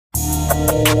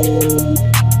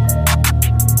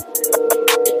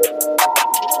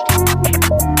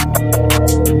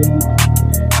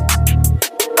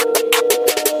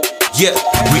Yeah,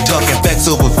 we talking facts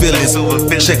over feelings.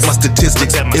 Check my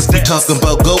statistics. If we talking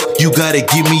about GOAT, you gotta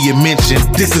give me a mention.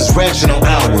 This is rational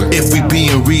hour. If we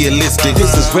being realistic,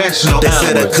 this is rational hour. They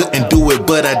said I couldn't do it,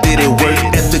 but I did it. Work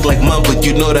ethic like mine, but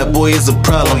you know that boy is a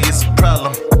problem.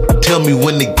 Tell me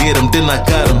when to get him, then I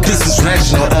got him. This is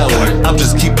rational hour. I'm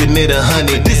just keeping it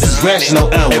 100. This is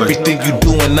rational hour. Everything you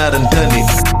doing, I done done it.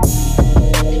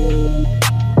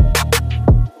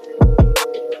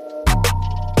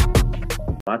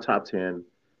 My top 10,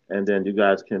 and then you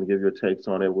guys can give your takes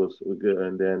on it. Was good,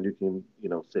 and then you can,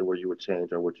 say where you would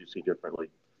change or what you see differently.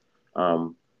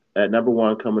 At number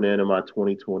one, coming in my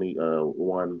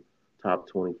 2021 top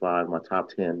 25, my top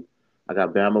 10, I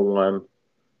got Bama 1,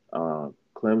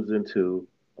 Clemson 2,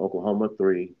 Oklahoma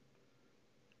 3,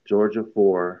 Georgia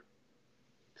 4,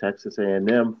 Texas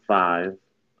A&M 5,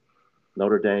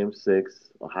 Notre Dame 6,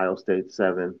 Ohio State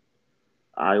 7,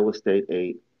 Iowa State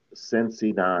 8,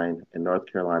 Cincy 9, and North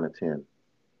Carolina 10.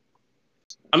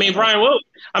 I mean, Brian,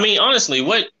 honestly,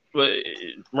 what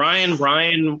Brian,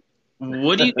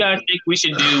 what do you guys think we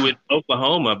should do with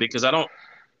Oklahoma? Because I'm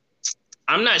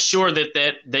not sure that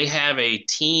they have a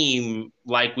team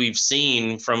like we've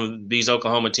seen from these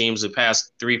Oklahoma teams the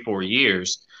past 3-4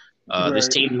 years. Right. This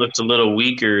team looks a little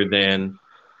weaker than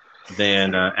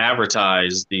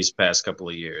advertised these past couple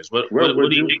of years. What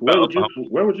do you think about Oklahoma?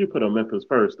 Where would you put them, Memphis,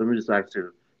 first? Let me just ask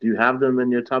you. Do you have them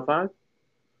in your top 5?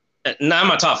 Not in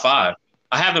my top 5.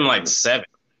 I have them like 7.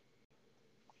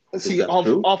 See,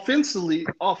 offensively,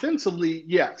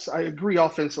 yes, I agree.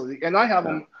 Offensively, and I have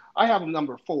them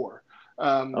number 4.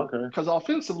 Because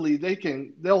offensively,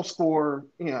 they'll score,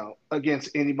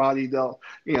 against anybody.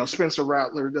 Spencer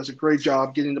Rattler does a great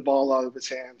job getting the ball out of his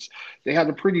hands. They had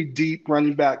a pretty deep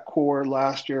running back core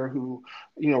last year who,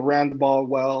 ran the ball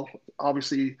well.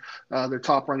 Obviously, their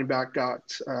top running back got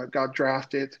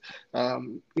drafted,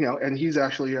 and he's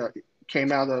actually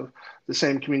came out of the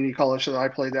same community college that I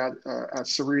played at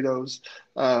Cerritos.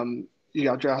 He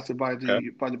got drafted by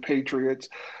the Patriots.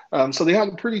 So they have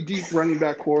a pretty deep running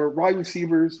back core. Wide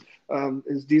receivers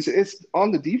is decent. It's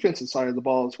on the defensive side of the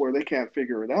ball is where they can't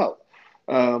figure it out.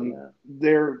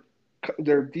 Their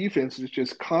defense is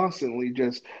just constantly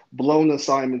just blown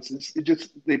assignments.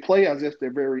 They play as if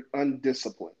they're very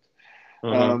undisciplined.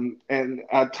 And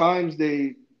at times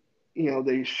they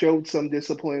showed some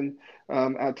discipline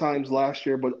at times last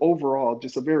year, but overall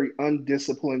just a very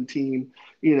undisciplined team.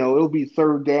 It'll be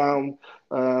third down.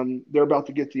 They're about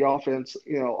to get the offense,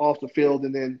 off the field,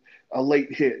 and then a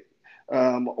late hit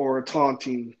or a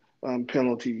taunting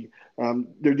penalty.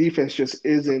 Their defense just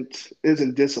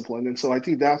isn't disciplined, and so I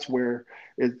think that's where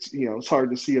it's hard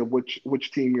to see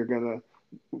which team you're gonna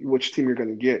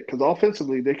get, because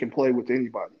offensively they can play with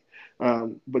anybody.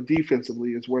 But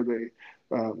defensively is where they,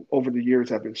 over the years,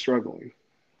 have been struggling.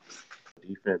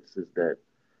 Defenses that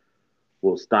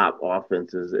will stop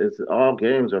offenses. All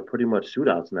games are pretty much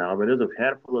shootouts now. I mean, there's a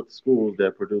handful of schools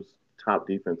that produce top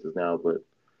defenses now, but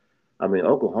I mean,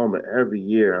 Oklahoma every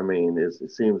year. I mean, it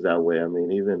seems that way. I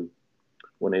mean, even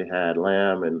when they had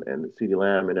Lamb and CeeDee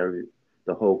Lamb and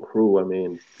the whole crew. I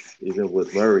mean, even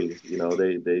with Murray,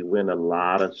 they win a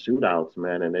lot of shootouts,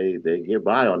 man, and they get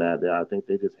by on that. I think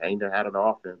they just hang their hat on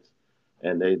offense,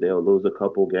 and they'll lose a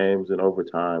couple games in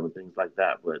overtime and things like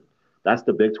that. But that's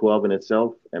the Big 12 in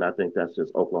itself, and I think that's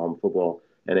just Oklahoma football.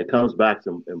 And it comes back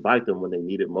to and bite them when they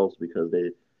need it most, because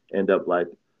they end up like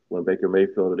when Baker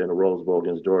Mayfield in the Rose Bowl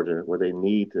against Georgia, where they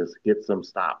need to get some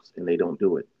stops and they don't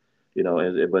do it.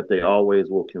 But they always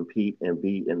will compete and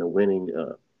be in the winning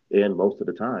end most of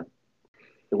the time.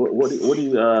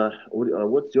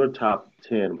 What's your top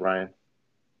 10, Brian?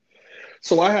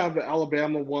 So I have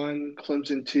Alabama 1,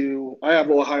 Clemson 2. I have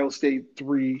Ohio State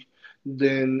 3,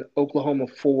 then Oklahoma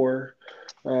 4,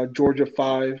 Georgia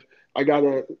 5. I got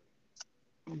a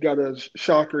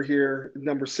shocker here,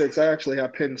 number 6. I actually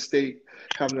have Penn State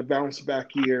having a bounce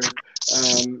back year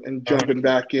and jumping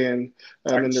back in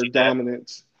their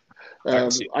dominance. I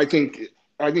think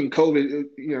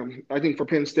COVID, I think for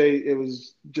Penn State, it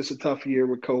was just a tough year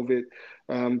with COVID.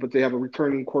 But they have a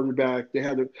returning quarterback. They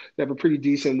have a pretty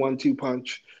decent 1-2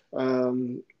 punch,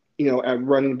 at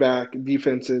running back.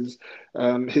 Defenses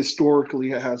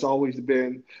historically has always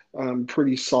been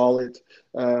pretty solid,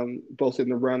 both in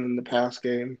the run and the pass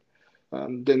game.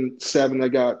 Then 7, I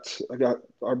got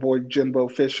our boy Jimbo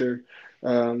Fisher.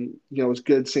 It's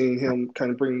good seeing him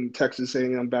kind of bring Texas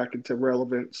A&M back into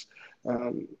relevance.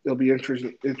 It'll be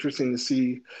interesting to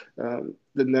see the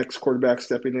next quarterback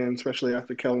stepping in, especially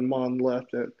after Kellen Mond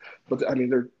left. But I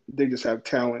mean, they just have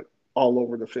talent all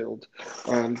over the field.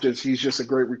 He's just a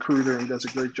great recruiter and does a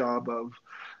great job of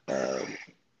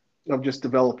just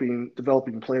developing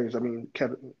players. I mean,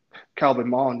 Calvin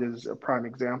Mond is a prime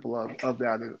example of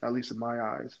that, at least in my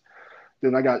eyes.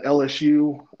 Then I got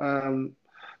LSU,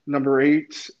 number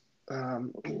 8.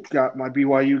 Got my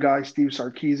BYU guy, Steve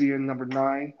Sarkisian, number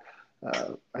 9.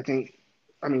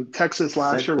 Texas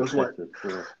last year was what?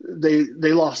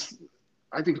 They lost.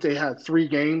 I think they had 3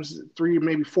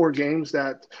 maybe 4 games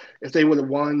that if they would have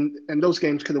won, and those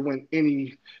games could have went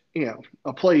any,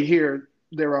 a play here,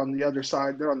 they're on the other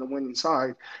side, they're on the winning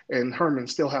side, and Herman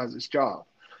still has his job.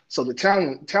 So the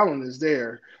talent is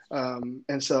there.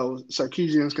 And so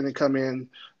Sarkisian is going to come in,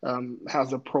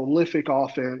 has a prolific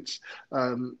offense.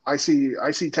 I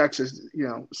see Texas,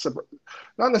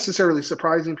 not necessarily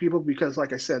surprising people because,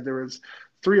 like I said, there was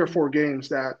 3 or 4 games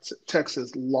that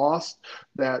Texas lost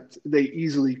that they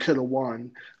easily could have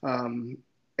won. And,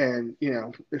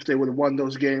 if they would have won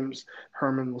those games,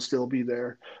 Herman will still be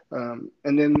there. And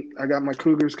then I got my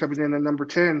Cougars coming in at number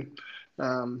 10,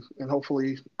 and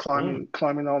hopefully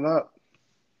climbing on up.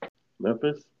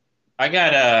 Memphis? I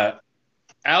got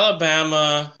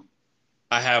Alabama.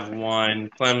 I have 1.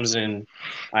 Clemson,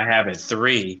 I have at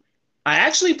 3. I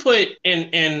actually put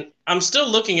and I'm still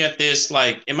looking at this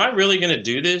like, am I really going to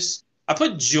do this? I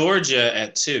put Georgia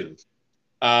at 2.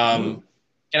 And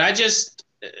I just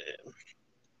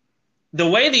the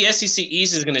way the SEC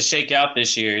East is going to shake out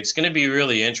this year, it's going to be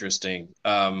really interesting.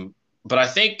 But I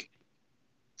think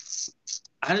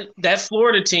that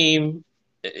Florida team,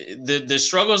 the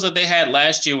struggles that they had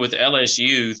last year with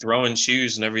LSU throwing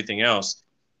shoes and everything else,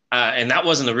 and that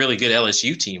wasn't a really good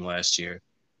LSU team last year.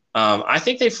 I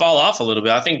think they fall off a little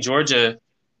bit. I think Georgia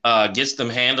gets them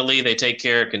handily. They take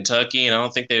care of Kentucky, and I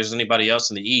don't think there's anybody else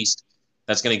in the East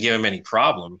that's going to give them any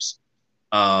problems.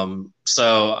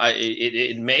 So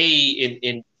it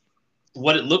may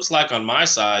what it looks like on my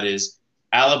side is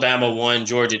Alabama 1,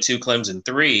 Georgia 2, Clemson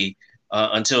 3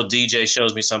 until DJ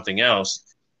shows me something else.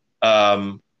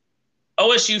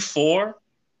 OSU 4.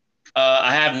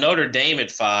 I have Notre Dame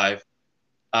at 5.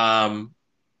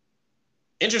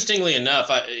 Interestingly enough,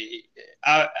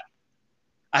 I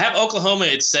have Oklahoma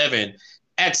at 7.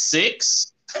 At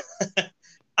 6,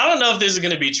 I don't know if this is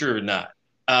going to be true or not.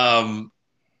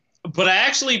 But I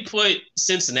actually put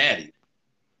Cincinnati.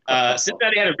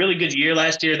 Cincinnati had a really good year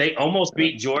last year. They almost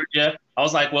beat Georgia. I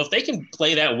was like, well, if they can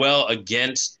play that well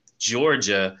against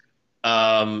Georgia,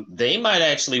 they might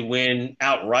actually win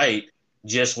outright,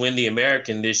 just win the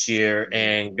American this year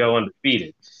and go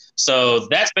undefeated. So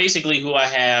that's basically who I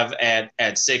have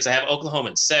at 6. I have Oklahoma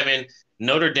at 7,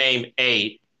 Notre Dame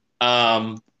 8.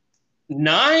 9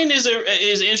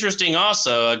 is interesting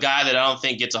also, a guy that I don't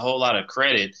think gets a whole lot of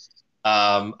credit.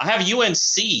 I have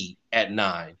UNC at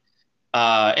 9.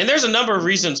 And there's a number of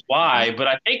reasons why, but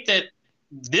I think that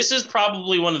this is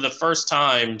probably one of the first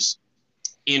times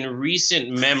in recent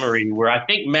memory where I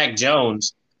think Mac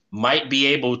Jones might be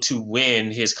able to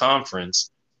win his conference.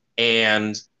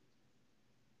 And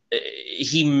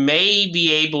he may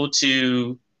be able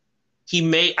to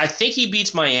I think he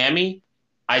beats Miami.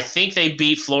 I think they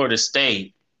beat Florida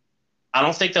State. I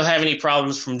don't think they'll have any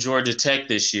problems from Georgia Tech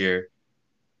this year.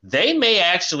 They may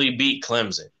actually beat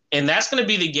Clemson. And that's going to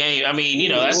be the game. I mean,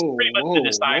 that's pretty much the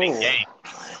deciding game.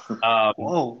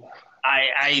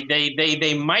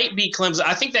 They might beat Clemson.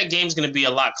 I think that game's going to be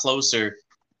a lot closer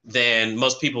than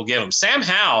most people give them. Sam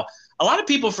Howell, a lot of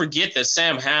people forget that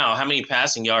Sam Howell, how many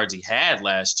passing yards he had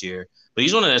last year, but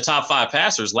he's one of the top 5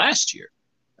 passers last year.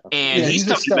 And he's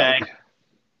coming back.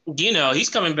 He's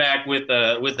coming back with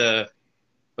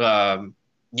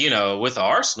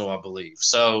Arsenal, I believe.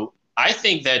 So I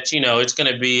think that, it's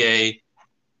going to be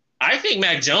I think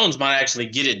Mac Jones might actually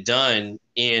get it done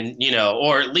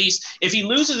or at least if he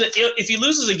loses a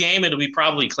game, it'll be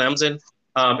probably Clemson.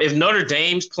 If Notre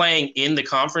Dame's playing in the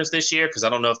conference this year, because I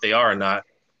don't know if they are or not,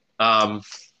 then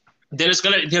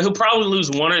he'll probably lose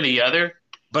one or the other.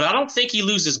 But I don't think he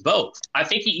loses both. I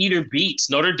think he either beats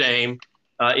Notre Dame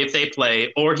if they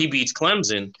play, or he beats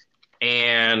Clemson,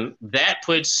 and that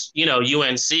puts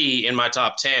UNC in my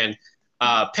top 10.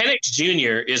 Penix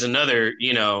Jr. is another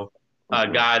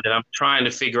guy that I'm trying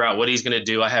to figure out what he's going to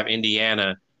do. I have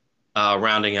Indiana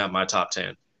rounding out my top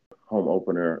 10. Home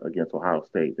opener against Ohio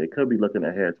State. They could be looking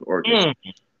ahead to Oregon.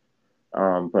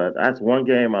 But that's one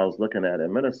game I was looking at.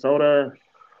 In Minnesota,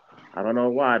 I don't know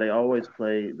why. They always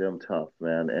play them tough,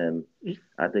 man. And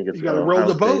I think it's you got to roll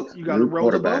the boat. You got to roll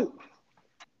the boat.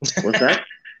 What's that?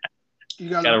 You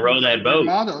got to roll that boat.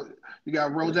 You got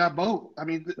to row that boat. I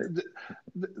mean,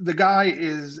 the guy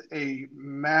is a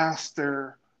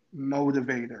master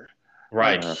motivator.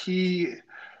 Right. Like he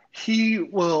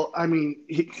will. I mean,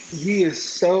 he is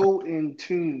so in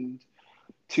tune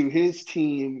to his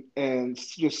team and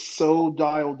just so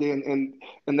dialed in,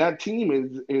 and that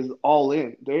team is all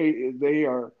in. They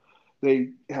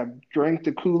have drank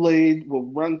the Kool-Aid, will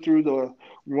run through the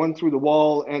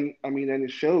wall, and I mean, and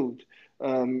it showed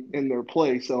in their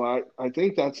play. So I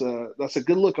think that's a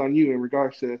good look on you in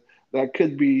regards to that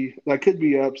could be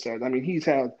upset. I mean, he's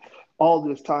had all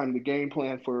this time to game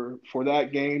plan for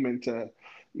that game and to,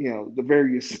 you know, the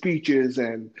various speeches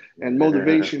and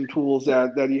motivation tools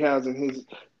that he has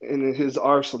in his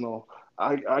arsenal.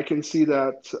 I can see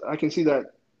that,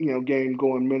 you know, game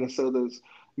going Minnesota's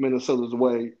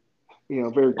way, you know,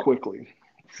 very quickly.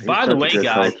 By the way,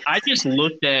 guys, I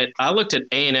looked at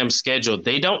A&M's schedule.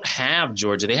 They don't have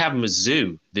Georgia. They have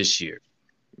Mizzou this year.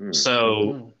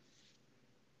 So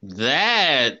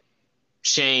that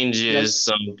changes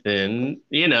something.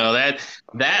 You know, that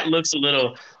looks a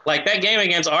little like that game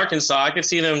against Arkansas. I could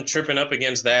see them tripping up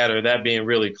against that or that being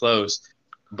really close.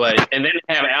 And then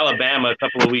have Alabama a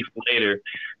couple of weeks later.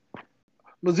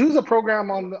 Mizzou's a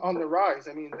program on the rise.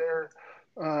 I mean, they're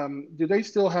do they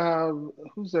still have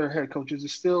who's their head coach? Is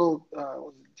it still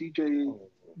DJ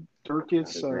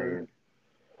Durkis or?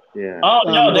 Yeah. Oh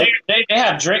no, they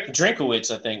have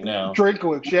Drinkowitz, I think now.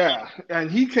 Drinkowitz, yeah,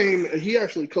 and he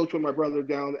actually coached with my brother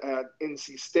down at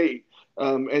NC State,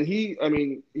 and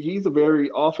he's a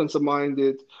very offensive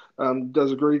minded,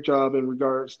 does a great job in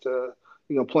regards to,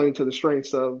 you know, playing to the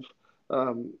strengths of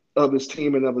his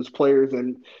team and of his players,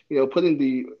 and, you know,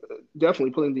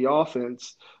 definitely putting the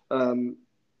offense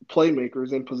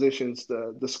playmakers in positions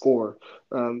to score.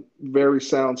 Very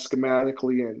sound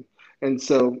schematically, and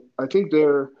so I think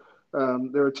they're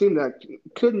a team that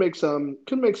could make some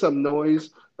noise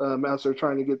as they're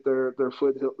trying to get their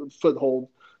foothold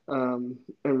and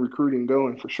recruiting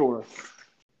going for sure.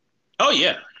 Oh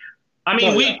yeah, I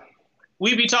mean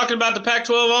we'd be talking about the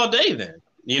Pac-12 all day then.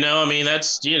 You know, I mean,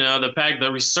 that's, you know,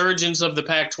 the resurgence of the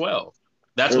Pac-12.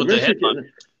 That's what the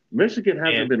headline. Michigan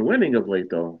hasn't been winning of late,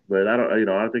 though. But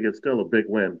I think it's still a big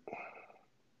win.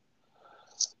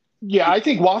 Yeah, I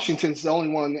think Washington's the only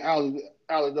one out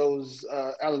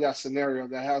of that scenario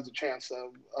that has a chance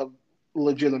of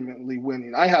legitimately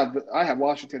winning. I have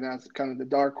Washington as kind of the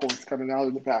dark horse coming out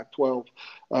of the Pac-12.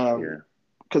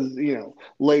 Because, you know,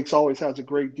 Lakes always has a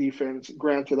great defense.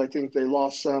 Granted, I think they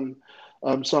lost some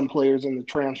players in the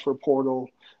transfer portal,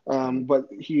 but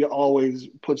he always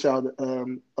puts out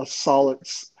a solid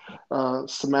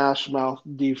smash mouth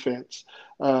defense,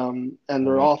 and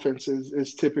their offense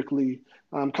is typically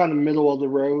kind of middle of the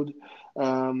road,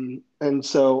 and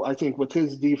so I think with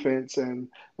his defense and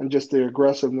just the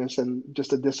aggressiveness and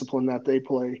just the discipline that they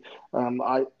play,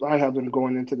 I have them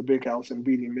going into the Big House and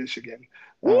beating Michigan,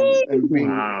 and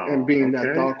being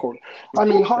that dog horse. I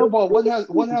mean, Harbaugh. What has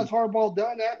Harbaugh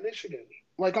done at Michigan?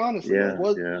 Like, honestly,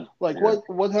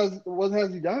 what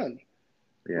has he done?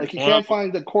 Yeah. Like, he can't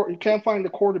find the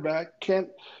quarterback. Can't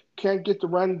get the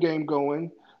run game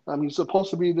going. He's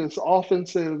supposed to be this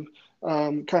offensive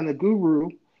kind of guru.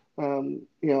 You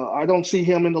know, I don't see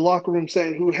him in the locker room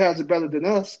saying who has it better than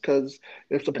us, because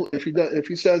if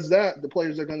he says that, the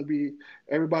players are going to be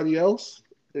everybody else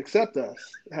except us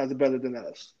has it better than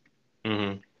us.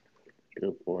 Mm-hmm.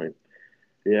 Good point.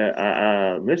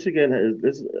 Yeah, Michigan is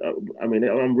this. I mean,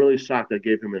 I'm really shocked they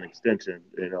gave him an extension.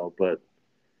 You know, but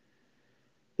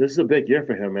this is a big year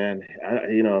for him, man.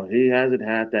 You know, he hasn't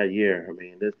had that year. I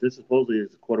mean, this is supposedly the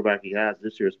quarterback he has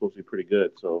this year is supposed to be pretty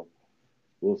good. So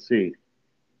we'll see.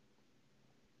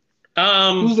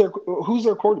 Who's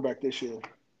their quarterback this year?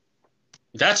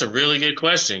 That's a really good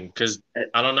question, because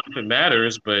I don't know if it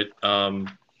matters, but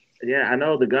yeah, I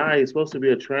know the guy is supposed to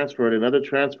be another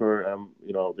transfer.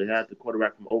 You know, they had the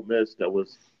quarterback from Ole Miss that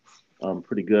was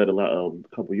pretty good a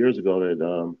couple years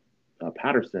ago, that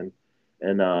Patterson,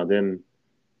 and then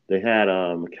they had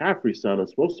McCaffrey's son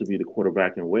is supposed to be the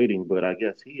quarterback in waiting, but I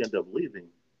guess he ended up leaving.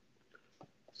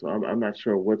 So I'm not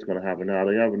sure what's going to happen now.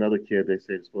 They have another kid they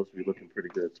say is supposed to be looking pretty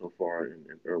good so far in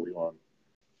early on.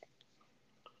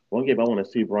 One game I want to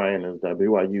see, Brian, is that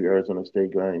BYU Arizona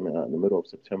State game in the middle of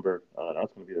September.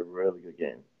 That's going to be a really good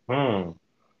game.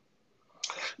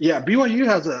 Yeah, BYU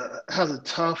has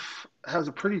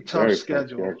a pretty tough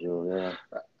schedule. Yeah.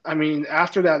 I mean,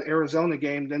 after that Arizona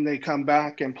game, then they come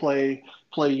back and play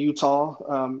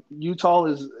Utah. Utah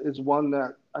is one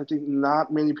that I think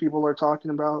not many people are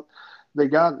talking about. They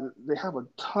have a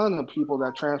ton of people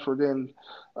that transferred in,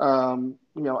 you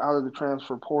know, out of the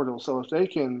transfer portal. So if they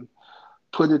can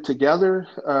put it together,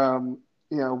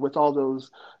 with all those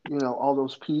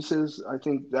pieces, I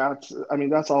think that's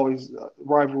always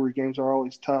rivalry games are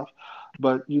always tough.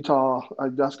 But Utah,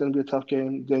 that's going to be a tough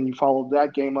game. Then you follow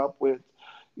that game up with,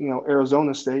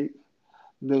 Arizona State.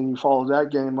 Then you follow that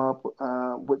game up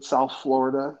with South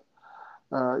Florida.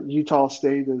 Utah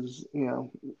State is,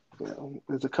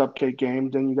 is a cupcake game.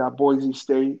 Then you got Boise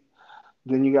State.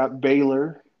 Then you got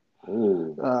Baylor.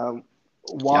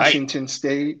 Washington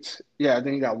State. Yeah,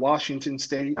 then you got Washington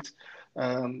State.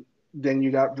 Then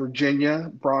you got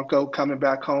Virginia Bronco coming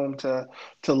back home to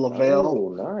LaVale.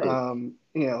 Oh, nice.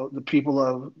 The people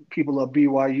of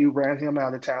BYU ran him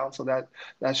out of town, so that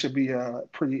should be a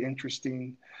pretty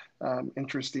interesting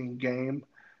game.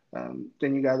 Then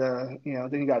you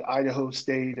got Idaho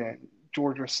State and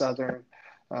Georgia Southern,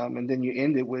 and then you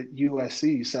end it with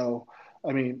USC. So,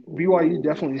 I mean, BYU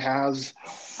definitely has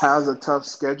a tough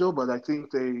schedule, but I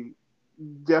think they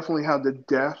definitely have the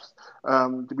depth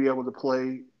to be able to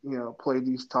play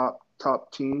these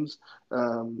top teams.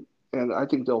 And I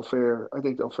think they'll fare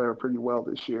pretty well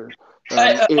this year.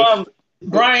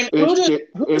 Brian,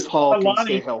 if Hall can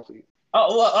stay healthy.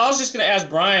 Oh, well, I was just going to ask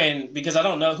Brian, because I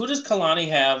don't know, who does Kalani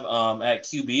have at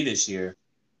QB this year?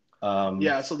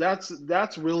 So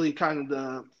that's really kind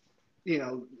of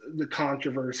the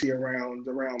controversy around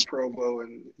Provo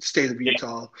and state of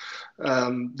Utah.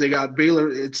 They got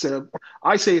Baylor.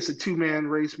 I say it's a two-man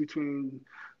race between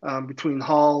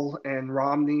Hall and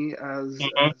Romney as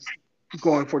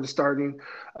going for the starting.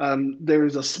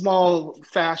 There's a small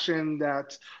fashion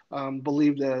that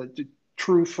believe the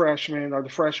true freshman or the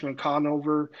freshman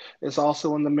Conover is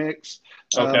also in the mix.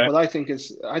 But I think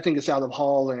it's out of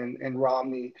Hall and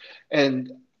Romney.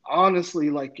 And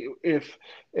honestly, like if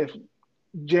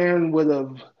Jaren would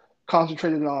have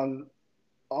concentrated on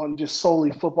just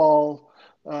solely football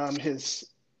his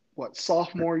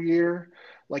sophomore year,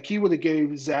 like he would have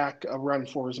gave Zach a run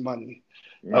for his money.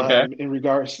 In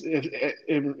regards to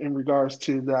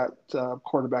that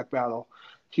quarterback battle.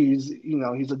 He's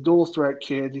a dual threat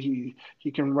kid. He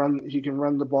can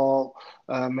run the ball,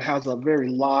 has a very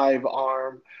live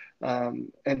arm.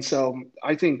 And so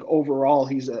I think overall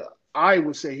I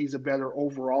would say he's a better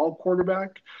overall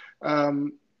quarterback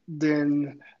than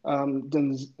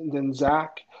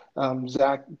Zach.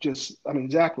 Zach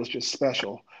was just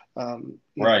special.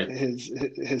 Right.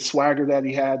 His swagger that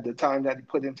he had, the time that he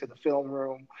put into the film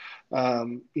room,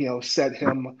 set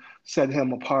him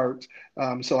apart.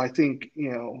 So I think,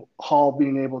 Hall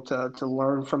being able to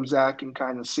learn from Zach and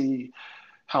kind of see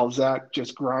how Zach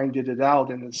just grinded it out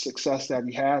and the success that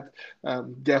he had,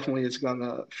 definitely is going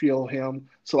to fuel him.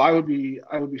 So I would be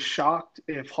shocked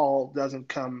if Hall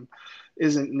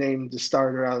isn't named the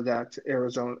starter out of that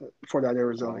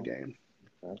Arizona game.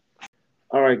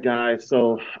 All right, guys.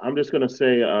 So I'm just gonna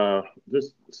say our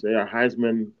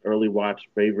Heisman early watch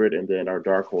favorite, and then our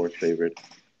dark horse favorite,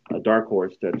 a dark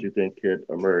horse that you think could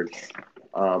emerge.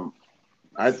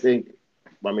 I think,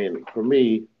 for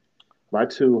me, my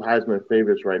two Heisman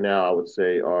favorites right now, I would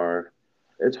say are.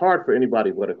 It's hard for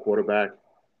anybody but a quarterback,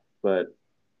 but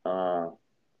I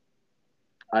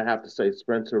have to say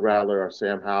Spencer Rattler or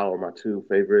Sam Howell are my two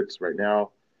favorites right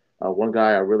now. One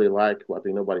guy I really like, who I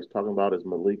think nobody's talking about, is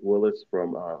Malik Willis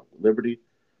from Liberty.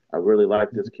 I really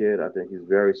like this kid. I think he's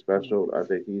very special. I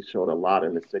think he showed a lot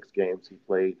in the 6 games he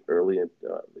played early in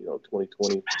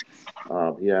 2020.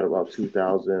 He had about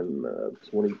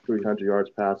 2,300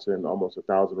 yards passing, almost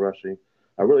 1,000 rushing.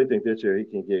 I really think this year he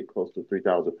can get close to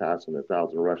 3,000 passing,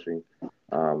 1,000 rushing.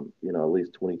 At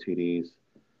least 20 TDs.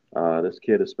 This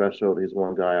kid is special. He's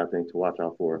one guy I think to watch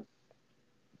out for.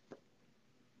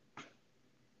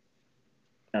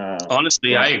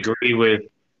 Honestly, I agree with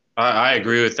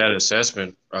that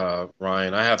assessment,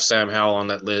 Ryan. I have Sam Howell on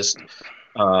that list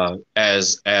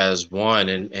as one,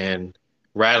 and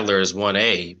Rattler is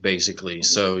 1A basically.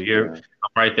 So I'm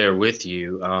right there with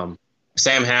you.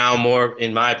 Sam Howell, more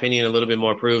in my opinion, a little bit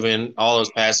more proven. All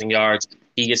those passing yards,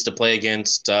 he gets to play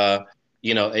against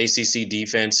ACC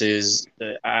defenses.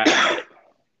 I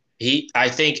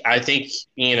think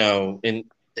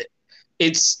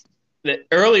it's. The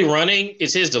early running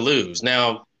is his to lose.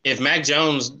 Now, if Mac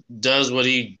Jones does what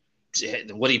he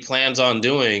plans on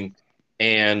doing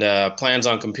and plans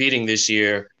on competing this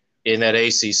year in that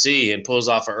ACC and pulls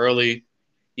off an early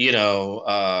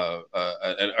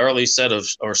set of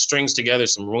or strings together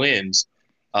some wins,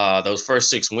 those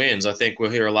first 6 wins, I think we'll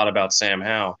hear a lot about Sam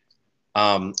Howell.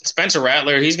 Spencer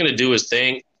Rattler, he's going to do his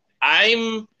thing.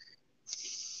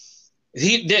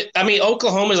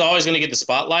 Oklahoma is always going to get the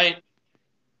spotlight.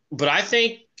 But I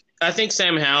think I think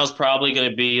Sam Howell's probably going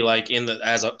to be like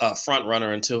as a front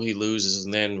runner until he loses,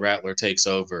 and then Rattler takes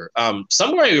over.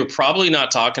 Somebody we're probably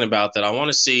not talking about that I want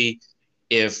to see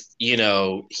if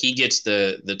he gets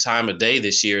the time of day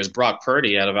this year is Brock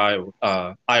Purdy out of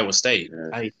Iowa State.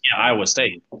 Iowa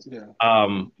State. Yeah.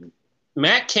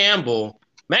 Matt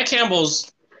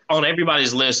Campbell's on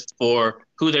everybody's list for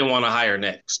who they want to hire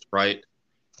next, right?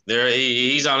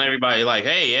 He's on everybody like,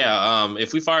 hey, yeah,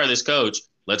 if we fire this coach,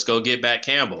 let's go get Matt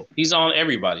Campbell. He's on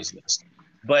everybody's list.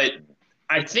 But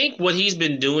I think what he's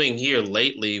been doing here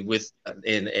lately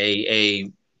in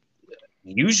a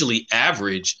usually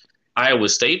average Iowa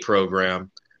State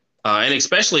program, and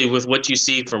especially with what you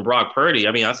see from Brock Purdy,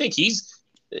 I mean, I think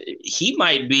he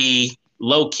might be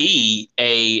low key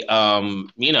a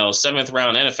 7th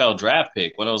round NFL draft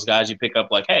pick, one of those guys you pick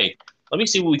up like, hey, let me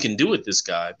see what we can do with this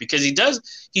guy, because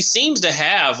he seems to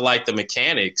have like the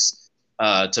mechanics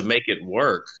to make it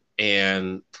work,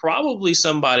 and probably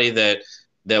somebody that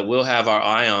we'll have our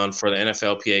eye on for the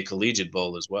NFLPA Collegiate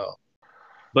Bowl as well.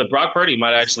 But Brock Purdy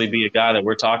might actually be a guy that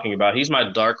we're talking about. He's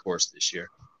my dark horse this year.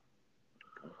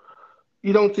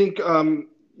 You don't think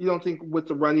with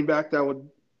the running back that would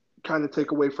kind of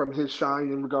take away from his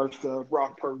shine in regards to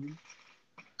Brock Purdy?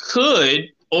 Could,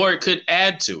 or it could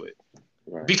add to it.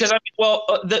 Right. Because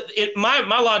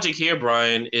my logic here,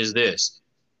 Brian, is this: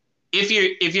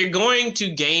 if you're going to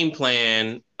game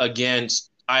plan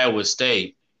against Iowa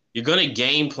State, you're going to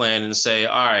game plan and say,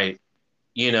 all right,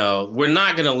 we're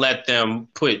not going to let them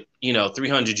put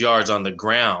 300 yards on the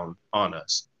ground on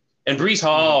us. And Breece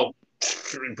Hall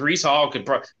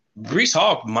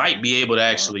might be able to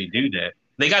actually do that.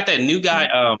 They got that new guy,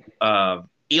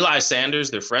 Eli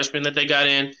Sanders, their freshman that they got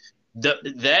in.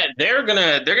 They're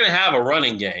gonna have a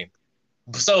running game.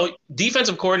 So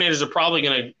defensive coordinators are probably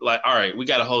gonna like, all right, we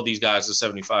got to hold these guys to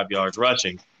 75 yards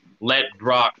rushing. Let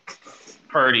Brock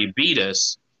Purdy beat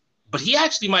us, but he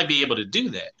actually might be able to do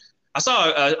that. I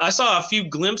saw a few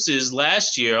glimpses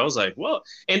last year. I was like, well,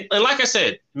 and like I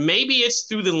said, maybe it's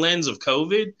through the lens of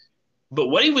COVID, but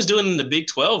what he was doing in the Big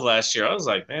 12 last year, I was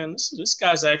like, man, this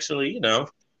guy's actually,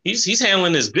 he's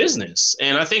handling his business,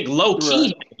 and I think low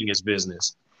key handling his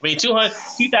business. I mean,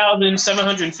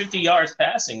 2,750 yards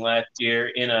passing last year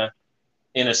in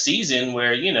a season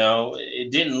where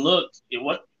it didn't look it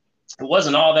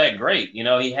wasn't all that great.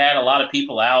 He had a lot of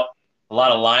people out, a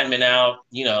lot of linemen out,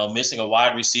 missing a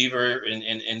wide receiver,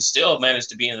 and still managed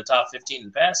to be in the top 15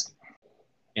 in passing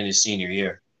in his senior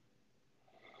year.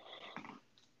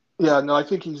 Yeah, no, I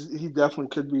think he definitely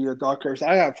could be a dark horse.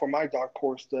 I have for my dark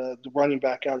horse the running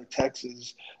back out of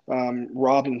Texas,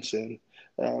 Robinson.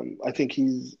 I think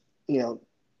he's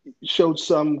showed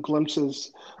some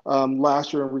glimpses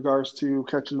last year in regards to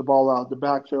catching the ball out of the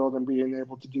backfield and being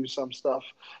able to do some stuff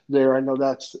there. I know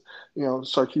that's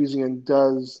Sarkisian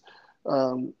does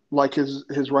like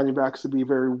his running backs to be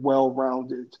very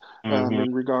well-rounded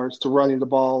in regards to running the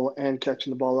ball and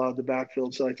catching the ball out of the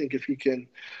backfield. So I think if he can,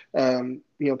 kind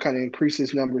of increase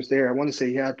his numbers there, I want to say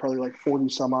he had probably like 40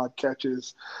 some odd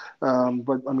catches.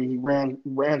 But I mean, he ran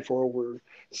for over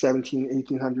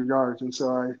 1,800 yards. And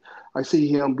so I see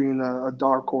him being a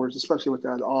dark horse, especially with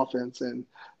that offense and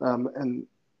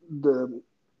the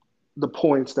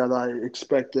points that I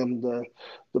expect them to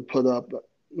put up.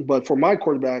 But for my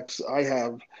quarterbacks, I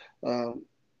have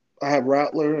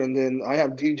Rattler, and then I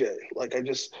have DJ. Like he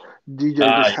just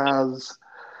has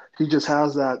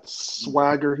that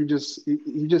swagger. He just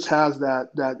has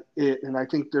that it, and I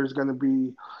think there's going to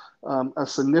be a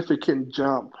significant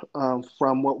jump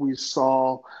from what we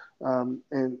saw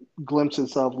and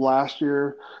glimpses of last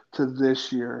year to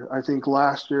this year. I think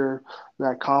last year,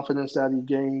 that confidence that he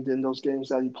gained in those games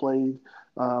that he played,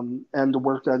 and the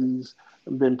work that he's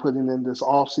been putting in this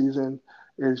off season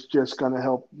is just going to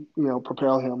help,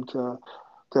 propel him to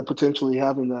potentially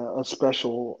having a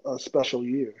special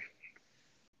year.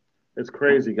 It's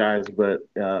crazy, guys, but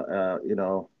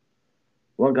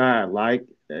one guy I like,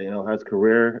 has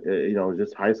career,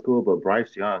 just high school, but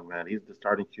Bryce Young, man, he's the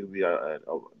starting QB at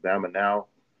Bama now,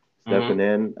 stepping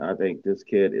in. I think this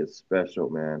kid is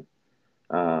special, man.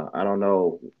 I don't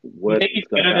know what. You think he's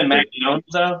better than Mac Jones,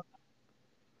 though?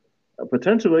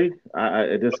 Potentially,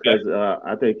 I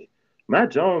think Matt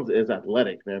Jones is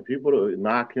athletic, man. People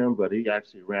knock him, but he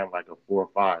actually ran like a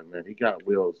 4.5, man. He got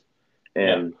wheels,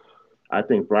 and I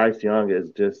think Bryce Young is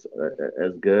just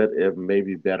as good, if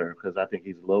maybe better, because I think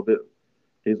he's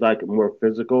like more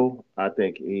physical. I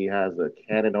think he has a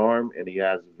cannon arm, and he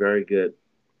has very good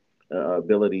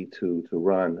ability to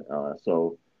run.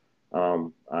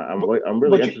 I'm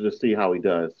really interested to see how he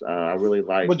does. I really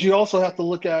like. But you also have to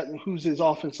look at who's his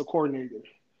offensive coordinator,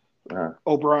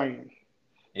 O'Brien.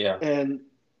 Yeah. And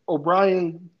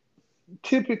O'Brien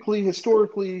typically,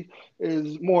 historically,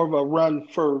 is more of a run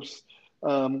first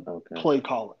play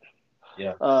caller.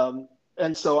 Yeah.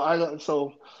 And so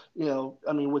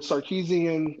with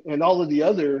Sarkisian and all of the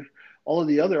other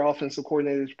offensive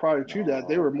coordinators prior to that,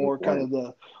 they were more kind of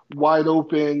the wide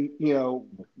open,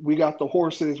 we got the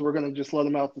horses, we're going to just let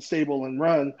them out the stable and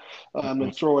run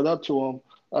and throw it up to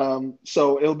them.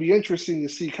 So it'll be interesting to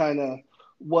see kind of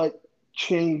what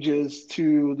changes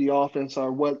to the offense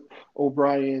are, what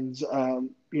O'Brien's,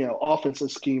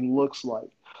 offensive scheme looks like.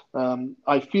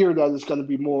 I fear that it's going to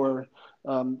be more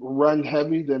run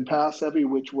heavy than pass heavy,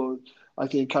 which will, I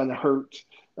think, kind of hurt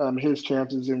his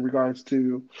chances in regards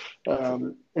to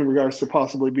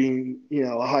possibly being, a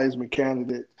Heisman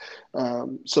candidate.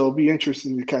 So it'll be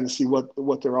interesting to kind of see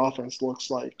what their offense looks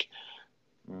like.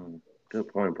 Good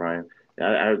point, Brian.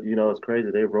 It's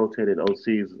crazy. They rotated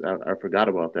OCs. I forgot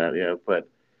about that. Yeah, but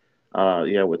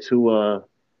with Tua,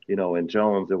 and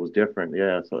Jones, it was different.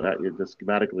 Yeah, so that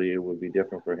schematically it would be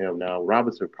different for him. Now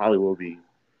Robinson probably will be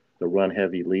the run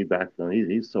heavy lead back for them.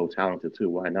 He's so talented too.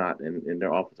 Why not? And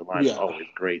their offensive line is always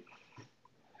great.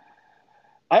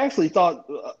 I actually thought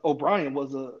O'Brien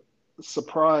was a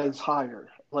surprise hire.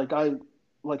 I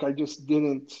just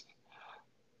didn't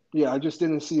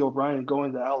see O'Brien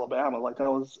going to Alabama. I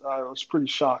was pretty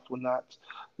shocked when that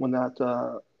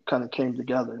kind of came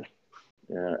together.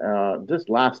 Yeah. Just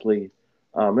lastly,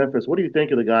 Memphis, what do you think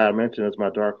of the guy I mentioned as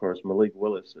my dark horse, Malik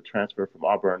Willis, a transfer from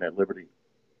Auburn at Liberty?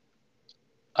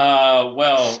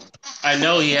 Well, I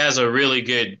know he has a really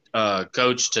good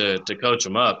coach to coach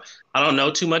him up. I don't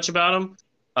know too much about him,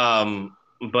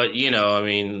 but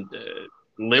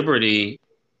Liberty,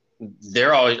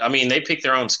 they're always. They pick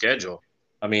their own schedule.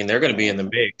 They're going to be in the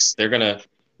mix. They're gonna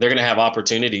have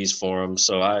opportunities for him.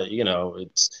 So I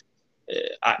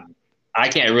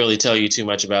can't really tell you too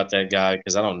much about that guy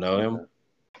because I don't know him.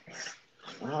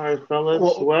 All right,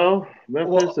 fellas. Well,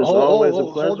 Memphis is always a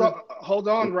pleasure. Hold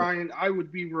on, Ryan. I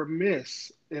would be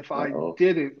remiss if I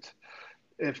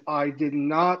did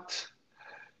not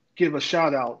give a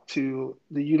shout out to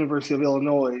the University of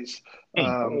Illinois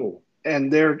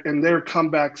and their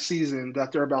comeback season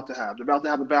that they're about to have. They're about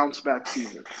to have a bounce back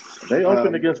season. They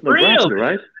opened against Nebraska,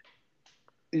 right?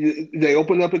 They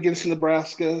opened up against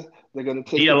Nebraska. They're going to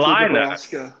take it to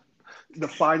Nebraska. The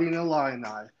Fighting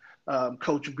Illini.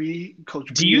 Coach B.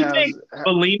 Do you think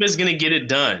Bielema is going to get it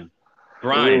done,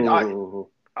 Brian? I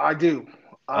do.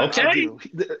 Okay. I do.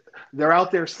 They're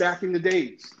out there stacking the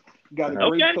days. Got a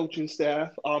great coaching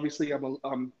staff. Obviously,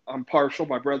 I'm partial.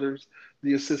 My brother's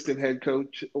the assistant head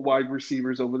coach, wide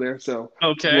receivers over there, so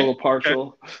a little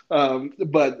partial.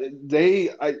 But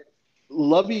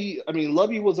Lovey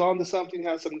was on to something.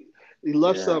 He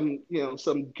left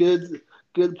some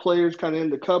good players kind of in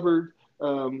the cupboard.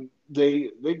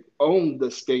 They own the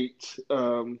state,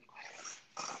 and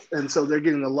so they're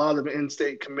getting a lot of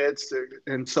in-state commits,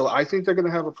 and so I think they're going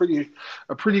to have a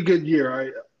pretty good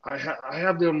year. I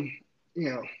have them,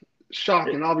 shocked,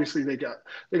 and obviously they got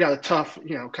a tough,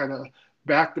 kind of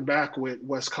back-to-back with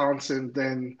Wisconsin,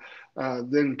 then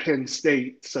Penn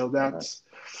State. So that's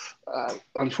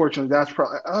unfortunately that's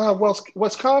probably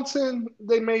Wisconsin.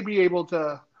 They may be able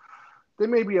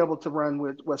to run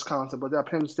with Wisconsin, but that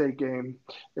Penn State game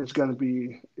is going to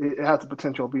be – it has the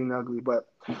potential of being ugly. But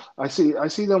I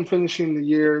see them finishing the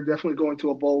year, definitely going to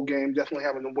a bowl game, definitely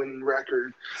having a winning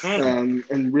record,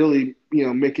 and really,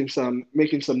 making some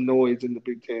noise in the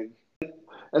Big Ten.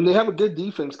 And they have a good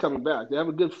defense coming back. They have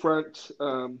a good front,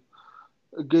 a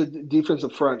good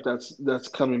defensive front that's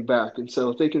coming back. And so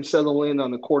if they can settle in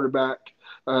on the quarterback,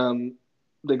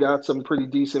 they got some pretty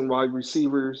decent wide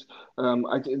receivers.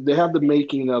 They have the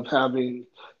making of having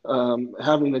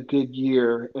a good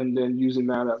year and then using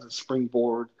that as a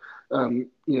springboard,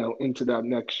 into that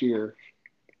next year.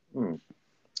 Man,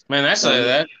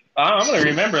 I'm going to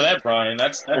remember that, Brian.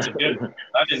 That's a good one.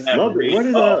 I didn't have Lovey. Where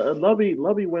did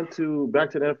Lovey went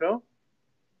back to the NFL?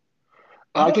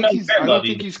 I don't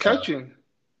think he's coaching.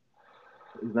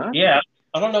 He's not? Yeah,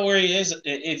 I don't know where he is.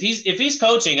 If he's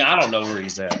coaching, I don't know where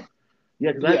he's at.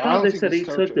 Yeah, because I thought they said he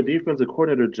took the defensive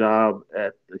coordinator job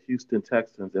at the Houston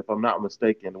Texans, if I'm not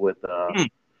mistaken, with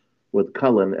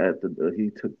Cullen he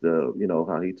took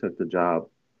the job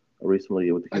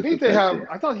recently with the Houston Texans.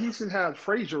 I thought Houston had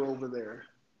Frazier over there.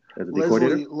 As the D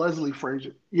coordinator? Leslie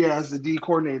Frazier. Yeah, as the D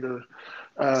coordinator.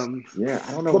 I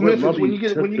don't know when you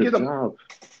get a job.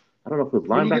 I don't know if it was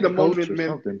linebacker coach or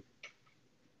something.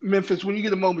 Memphis, when you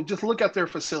get a moment, just look at their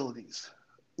facilities.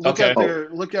 Look at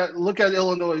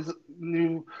Illinois'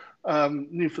 new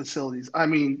facilities. I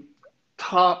mean,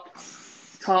 top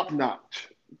notch.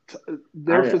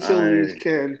 their facilities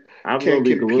can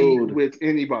compete with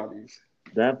anybody's.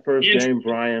 That first game,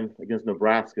 Brian, against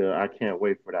Nebraska, I can't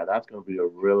wait for that. That's going to be a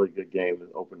really good game to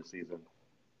open the season.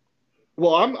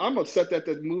 Well, I'm upset that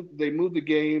they moved the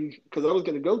game because I was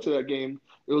going to go to that game.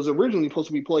 It was originally supposed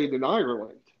to be played in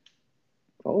Ireland.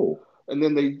 Oh. And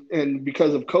then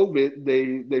because of COVID,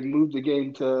 they moved the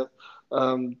game to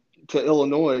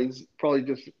Illinois.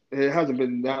 Probably it hasn't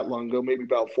been that long ago, maybe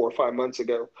about 4 or 5 months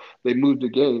ago. They moved the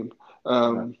game.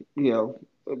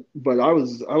 But I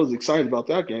was excited about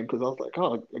that game because I was like,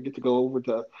 oh, I get to go over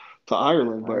to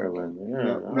Ireland, but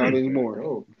not anymore.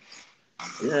 Oh.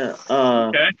 Yeah,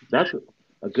 that's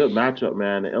a good matchup,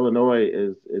 man. Illinois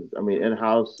is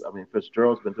in-house. I mean,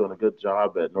 Fitzgerald's been doing a good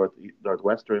job at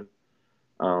Northwestern.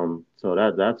 So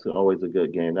that's always a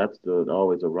good game. That's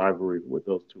always a rivalry with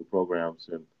those two programs,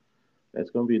 and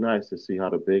it's going to be nice to see how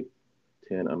the Big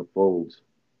Ten unfolds.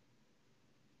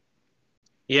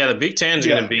 Yeah, the Big Ten is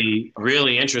going to be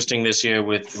really interesting this year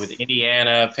with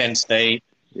Indiana, Penn State,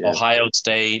 Ohio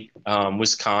State,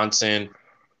 Wisconsin.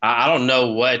 I don't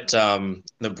know what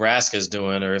Nebraska is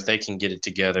doing or if they can get it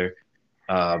together,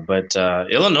 but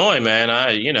Illinois, man,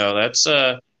 that's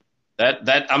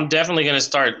that I'm definitely going to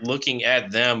start looking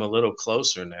at them a little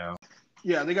closer now.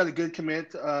 Yeah, they got a good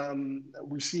commit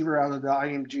receiver out of the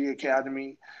IMG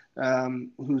Academy,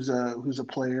 who's a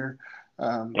player.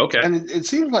 Okay, and it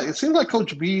seems like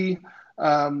Coach B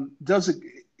does it.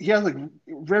 He has a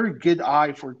very good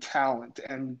eye for talent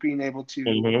and being able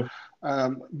to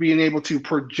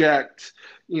project,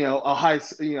 a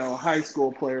high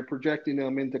school player, projecting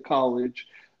them into college,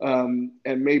 and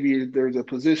maybe there's a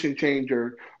position change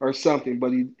or something.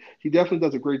 But he definitely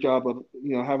does a great job of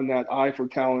having that eye for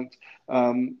talent,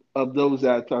 of those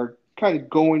that are kind of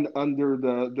going under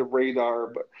the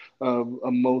radar of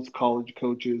most college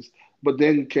coaches, but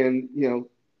then can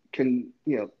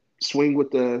swing with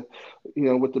the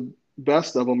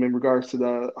best of them in regards to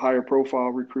the higher profile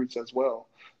recruits as well.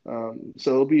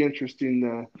 So it'll be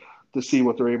interesting to see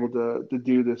what they're able to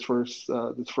do this first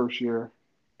year.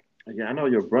 Yeah, I know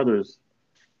your brother's.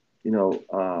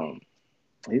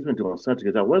 He's been doing such a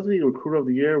good job. Wasn't he Recruiter of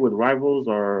the Year with Rivals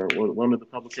or one of the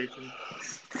publications?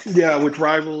 Yeah, with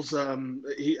Rivals. When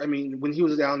he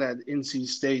was down at NC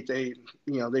State, they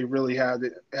really had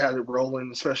it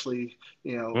rolling. Especially,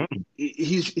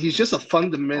 he's just a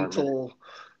fundamental.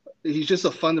 He's just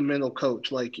a fundamental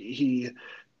coach. Like he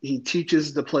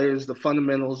teaches the players the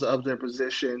fundamentals of their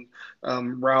position,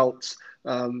 routes.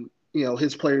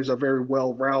 His players are very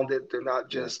well rounded. They're not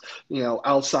just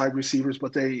outside receivers,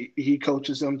 but he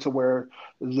coaches them to where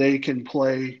they can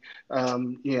play.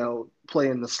 Play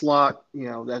in the slot.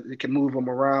 That it can move them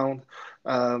around,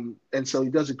 and so he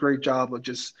does a great job of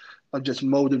just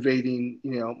motivating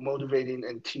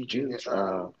and teaching his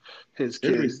kids. His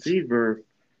receiver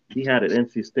he had at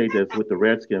NC State that's with the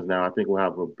Redskins now. I think we'll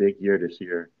have a big year this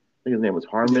year. I think his name was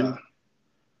Harmon.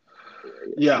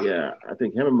 Yeah. I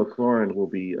think him and McLaurin will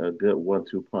be a good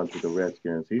 1-2 punch with the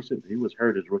Redskins. He was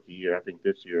hurt his rookie year. I think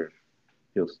this year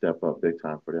he'll step up big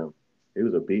time for them. He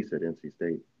was a beast at NC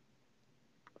State.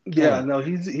 Yeah, no,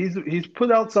 he's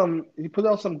put out some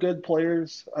good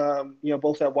players,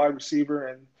 both at wide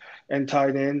receiver and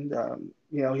tight end.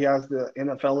 He has the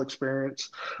NFL experience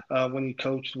when he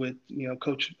coached with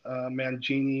Coach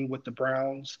Mangini with the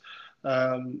Browns,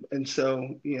 and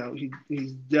so he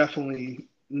definitely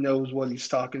knows what he's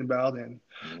talking about, and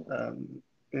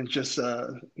just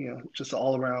just an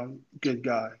all around good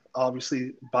guy.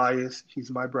 Obviously biased.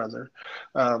 He's my brother,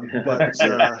 but I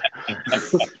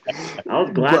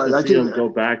was glad to see him go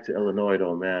back to Illinois,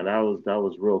 though, man. That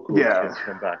was real cool. To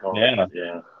come back home.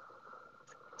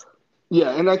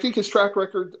 Yeah, and I think his track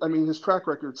record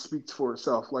speaks for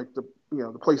itself. Like the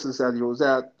places that he was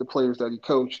at, the players that he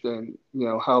coached, and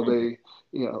how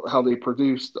they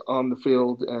produced on the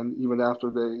field, and even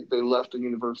after they left the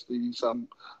university, some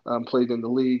played in the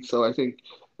league. So I think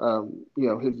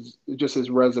his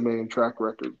resume and track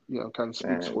record kind of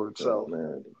speaks for itself.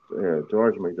 Man, yeah,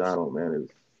 George McDonald, man, is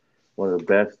one of the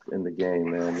best in the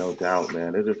game, man, no doubt,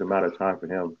 man. It's just a matter of time for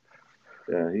him.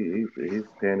 Yeah, he's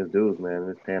paying his dues, man.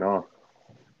 It's paying off.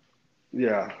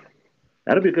 Yeah.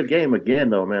 That'll be a good game again,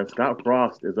 though, man. Scott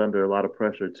Frost is under a lot of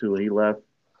pressure, too. He left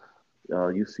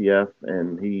UCF,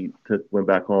 and he went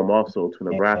back home also to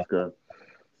Nebraska.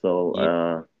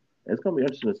 So it's going to be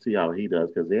interesting to see how he does,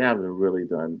 because they haven't really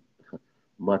done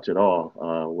much at all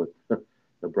with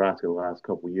Nebraska the last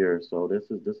couple of years. So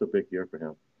this is a big year for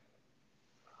him.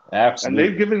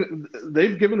 Absolutely. And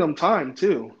they've given him time,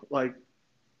 too. Like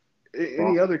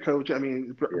any other coach,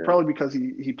 probably because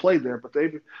he played there, but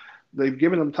they've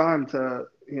given him time to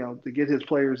to get his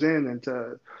players in and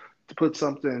to put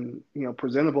something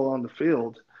presentable on the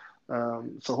field.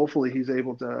 So hopefully he's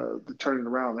able to turn it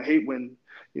around. I hate when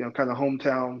kind of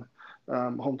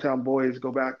hometown boys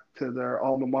go back to their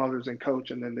alma maters and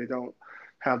coach, and then they don't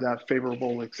have that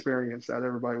favorable experience that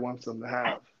everybody wants them to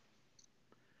have.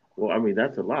 Well, I mean,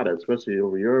 that's a lot, especially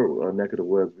over your neck of the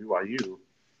woods, BYU.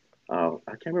 I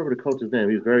can't remember the coach's name.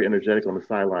 He's very energetic on the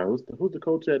sideline. Who's the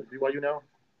coach at BYU now?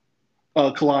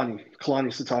 Kalani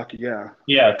Sitake, yeah.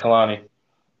 Yeah, Kalani.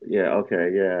 Yeah,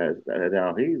 okay, yeah.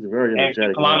 Now, he's very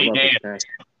energetic. And Kalani dance.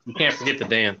 You can't forget the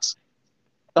dance.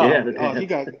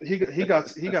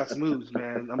 He got smooths,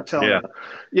 man. I'm telling you.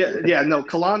 Yeah. No,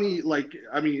 Kalani,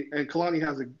 and Kalani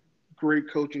has a great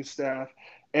coaching staff.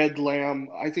 Ed Lamb,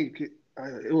 I think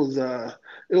it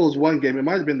was one game. It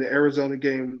might have been the Arizona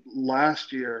game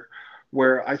last year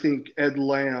where I think Ed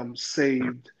Lamb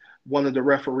saved one of the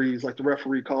referees. Like the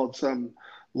referee called some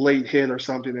late hit or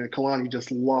something, and Kalani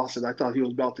just lost it. I thought he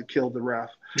was about to kill the ref.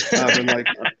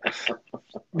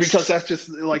 Because that's just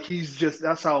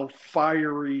that's how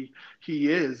fiery he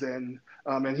is, and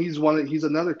he's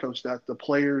another coach that the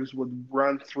players would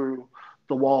run through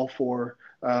the wall for.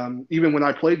 Even when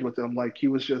I played with him, he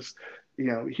was just,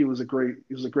 he was a great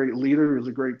leader. He was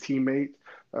a great teammate.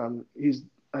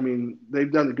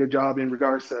 They've done a good job in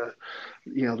regards to,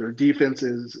 their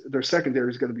their secondary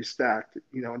is going to be stacked.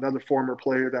 Another former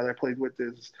player that I played with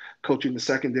is coaching the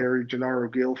secondary, Gennaro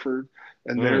Guilford,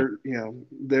 and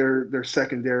their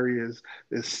secondary is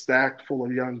stacked full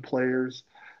of young players.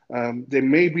 They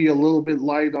may be a little bit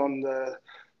light on the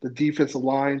defensive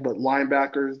line, but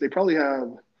linebackers, they probably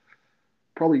have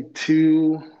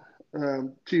two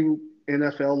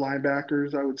NFL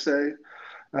linebackers, I would say.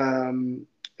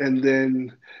 And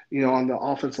then, on the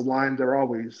offensive line, they're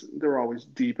always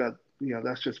deep at,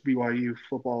 that's just BYU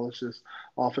football. It's just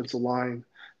offensive line.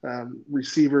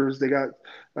 Receivers, they got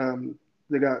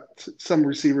some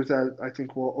receivers that I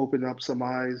think will open up some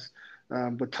eyes.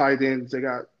 But tight ends,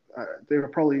 they're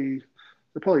probably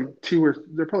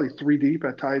three deep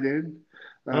at tight end.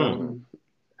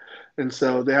 And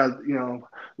so they had,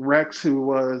 Rex, who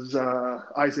was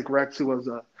Isaac Rex, who was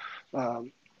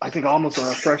I think almost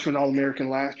a freshman All-American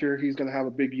last year. He's going to have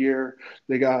a big year.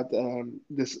 They got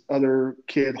this other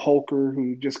kid, Holker,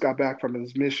 who just got back from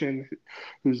his mission,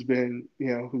 who's been,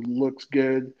 who looks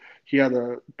good. He had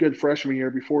a good freshman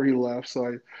year before he left.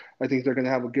 So I think they're going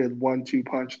to have a good 1-2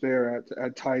 punch there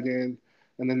at tight end.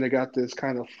 And then they got this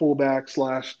kind of fullback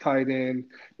 / tight end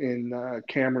in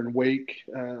Cameron Wake,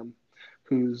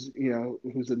 who's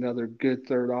another good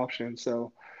third option.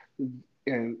 So,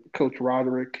 and Coach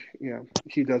Roderick,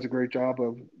 he does a great job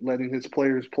of letting his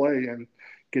players play and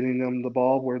getting them the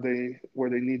ball where they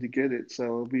need to get it. So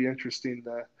it'll be interesting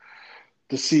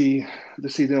to see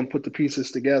them put the pieces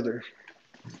together.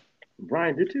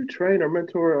 Brian, did you train or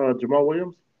mentor Jamal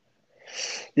Williams?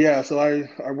 Yeah, so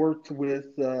I worked with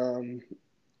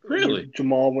really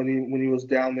Jamal when he was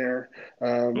down there.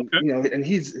 Okay. And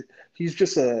he's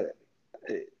just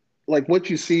like what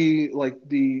you see, like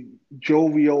the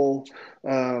jovial,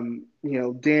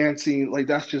 dancing, like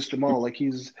that's just Jamal. Like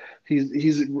he's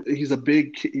a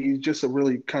big, he's just a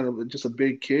really kind of just a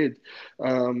big kid.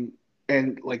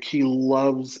 And like he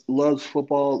loves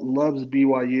football, loves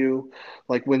BYU.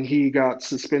 Like when he got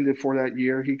suspended for that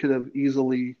year, he could have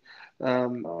easily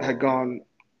had gone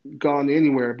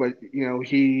anywhere, but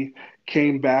he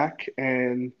came back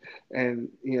and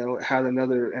had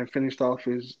another and finished off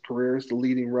his career as the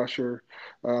leading rusher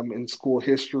in school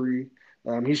history.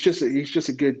 He's just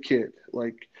a good kid.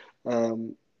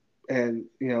 And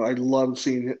I love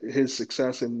seeing his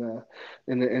success in the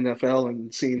NFL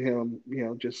and seeing him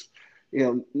just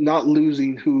not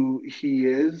losing who he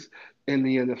is in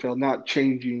the NFL, not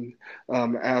changing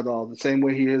at all. The same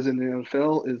way he is in the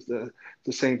NFL is the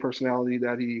same personality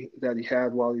that he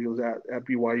had while he was at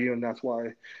BYU, and that's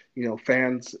why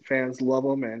fans love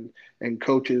him and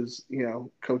coaches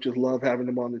love having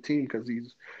him on the team because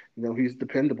he's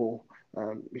dependable.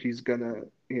 He's gonna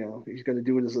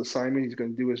do his assignment. He's gonna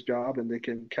do his job, and they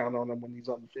can count on him when he's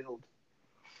on the field.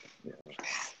 Yeah.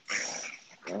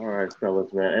 All right,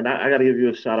 fellas, man. And I got to give you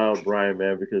a shout out, Brian,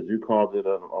 man, because you called it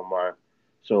on my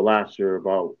show last year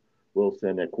about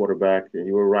Wilson at quarterback, and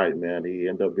you were right, man. He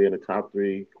ended up being a top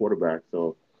 3 quarterback.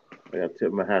 So I got to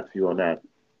tip my hat to you on that.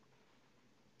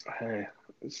 Hey,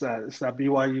 it's that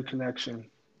BYU connection.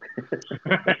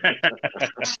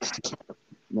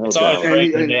 It's always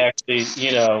great when they actually,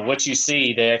 what you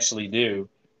see, they actually do.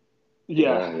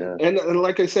 Yeah. And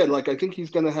like I said, I think he's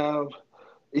going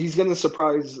to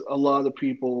surprise a lot of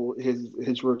people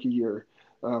his rookie year,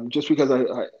 just because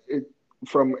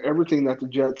from everything that the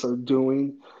Jets are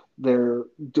doing, they're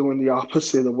doing the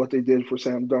opposite of what they did for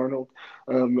Sam Darnold,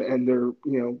 and they're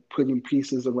putting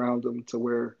pieces around him to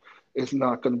where it's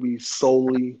not going to be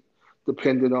solely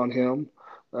dependent on him.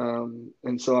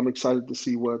 And so I'm excited to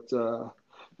see what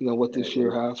this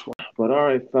year has for him. But all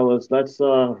right, fellas, let's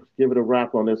give it a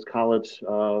wrap on this college,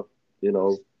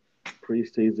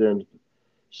 preseason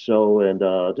show, and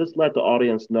just let the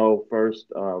audience know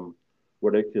first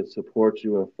where they can support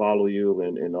you and follow you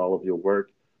and all of your work.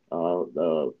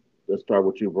 Let's start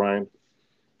with you, Brian.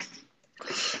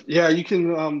 Yeah, you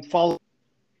can follow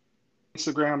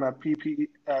Instagram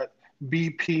at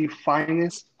BP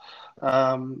Finest,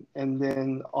 and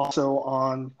then also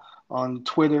on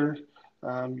Twitter.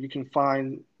 You can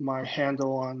find my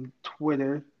handle on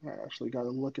Twitter. I actually got to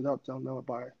look it up. Don't know it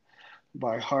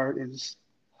by heart. Is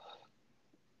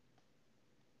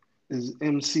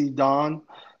MC Don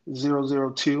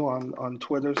 002 on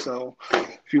Twitter. So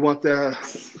if you want the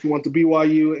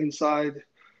BYU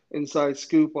inside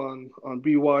scoop on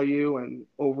BYU and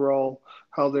overall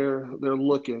how they're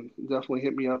looking, definitely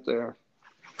hit me up there.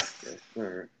 Yes,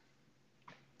 sir.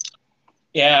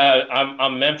 Yeah,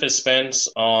 I'm Memphis Spence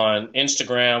on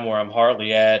Instagram, where I'm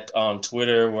hardly at, on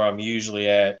Twitter, where I'm usually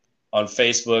at, on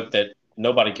Facebook, that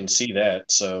nobody can see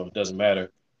that, so it doesn't matter.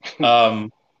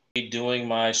 Doing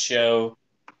my show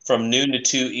from noon to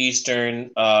 2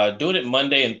 Eastern, doing it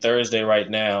Monday and Thursday right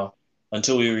now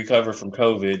until we recover from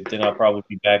COVID. Then I'll probably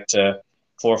be back to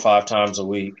 4 or 5 times a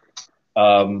week.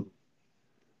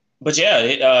 But yeah,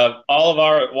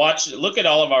 look at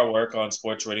all of our work on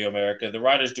Sports Radio America. The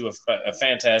writers do a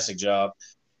fantastic job.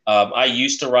 I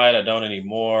used to write, I don't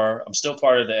anymore. I'm still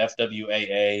part of the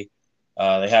FWAA.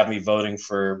 They have me voting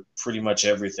for pretty much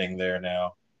everything there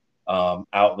now.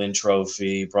 Outland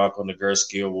Trophy, Bronco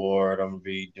Nagurski Award. I'm gonna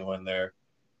be doing their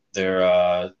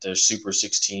Super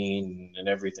 16 and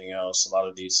everything else. A lot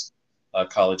of these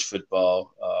college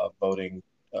football voting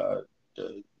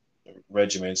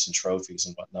regiments and trophies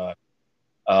and whatnot.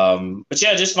 But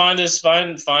yeah, just find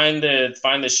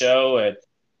the show at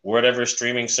whatever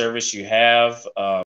streaming service you have.